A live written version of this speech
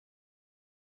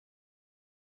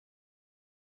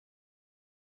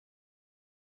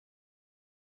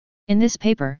In this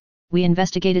paper, we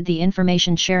investigated the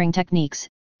information sharing techniques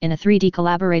in a 3D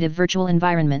collaborative virtual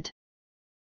environment.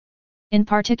 In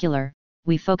particular,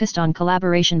 we focused on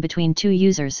collaboration between two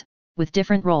users with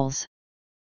different roles.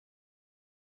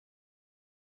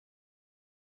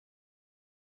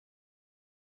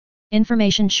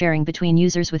 Information sharing between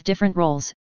users with different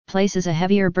roles places a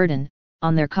heavier burden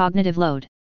on their cognitive load.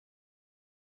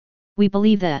 We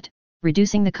believe that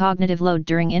reducing the cognitive load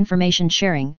during information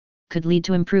sharing could lead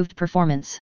to improved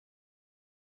performance.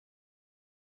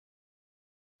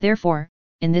 Therefore,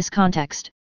 in this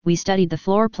context, we studied the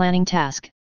floor planning task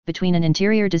between an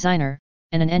interior designer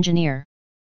and an engineer.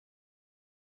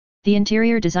 The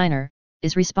interior designer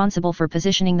is responsible for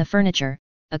positioning the furniture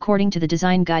according to the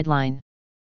design guideline.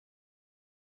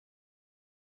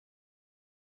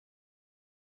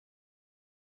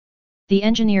 The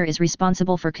engineer is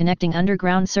responsible for connecting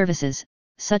underground services,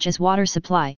 such as water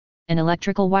supply and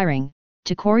electrical wiring,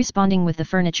 to corresponding with the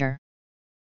furniture.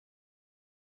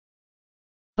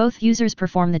 Both users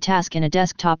perform the task in a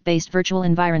desktop-based virtual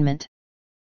environment.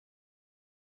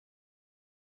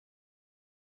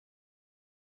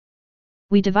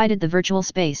 We divided the virtual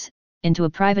space into a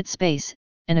private space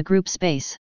and a group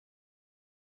space.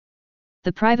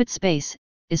 The private space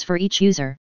is for each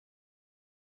user,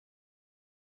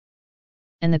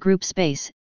 and the group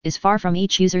space is far from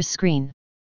each user's screen.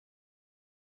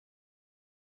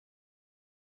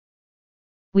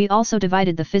 We also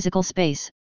divided the physical space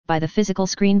by the physical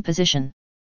screen position,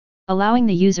 allowing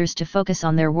the users to focus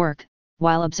on their work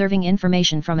while observing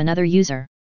information from another user.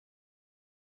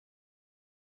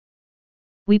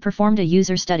 We performed a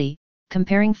user study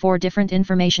comparing 4 different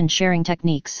information sharing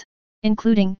techniques,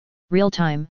 including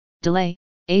real-time, delay,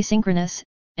 asynchronous,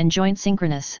 and joint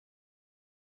synchronous.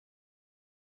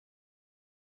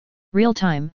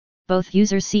 Real-time, both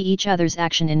users see each other's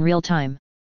action in real time.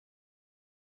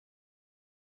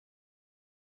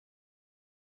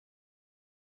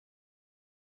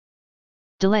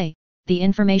 Delay, the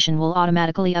information will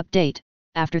automatically update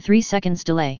after 3 seconds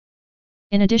delay.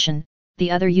 In addition,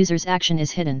 the other user's action is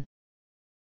hidden.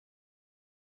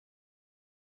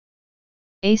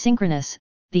 Asynchronous,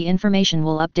 the information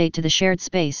will update to the shared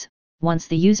space once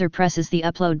the user presses the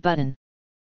upload button.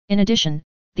 In addition,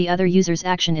 the other user's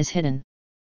action is hidden.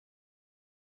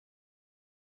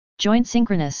 Joint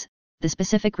synchronous, the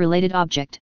specific related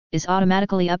object is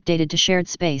automatically updated to shared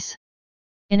space.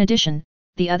 In addition,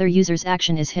 the other user's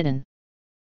action is hidden.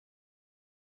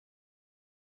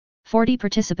 40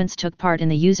 participants took part in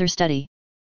the user study.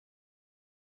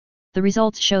 The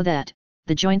results show that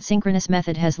the joint synchronous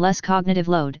method has less cognitive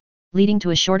load, leading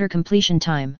to a shorter completion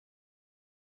time.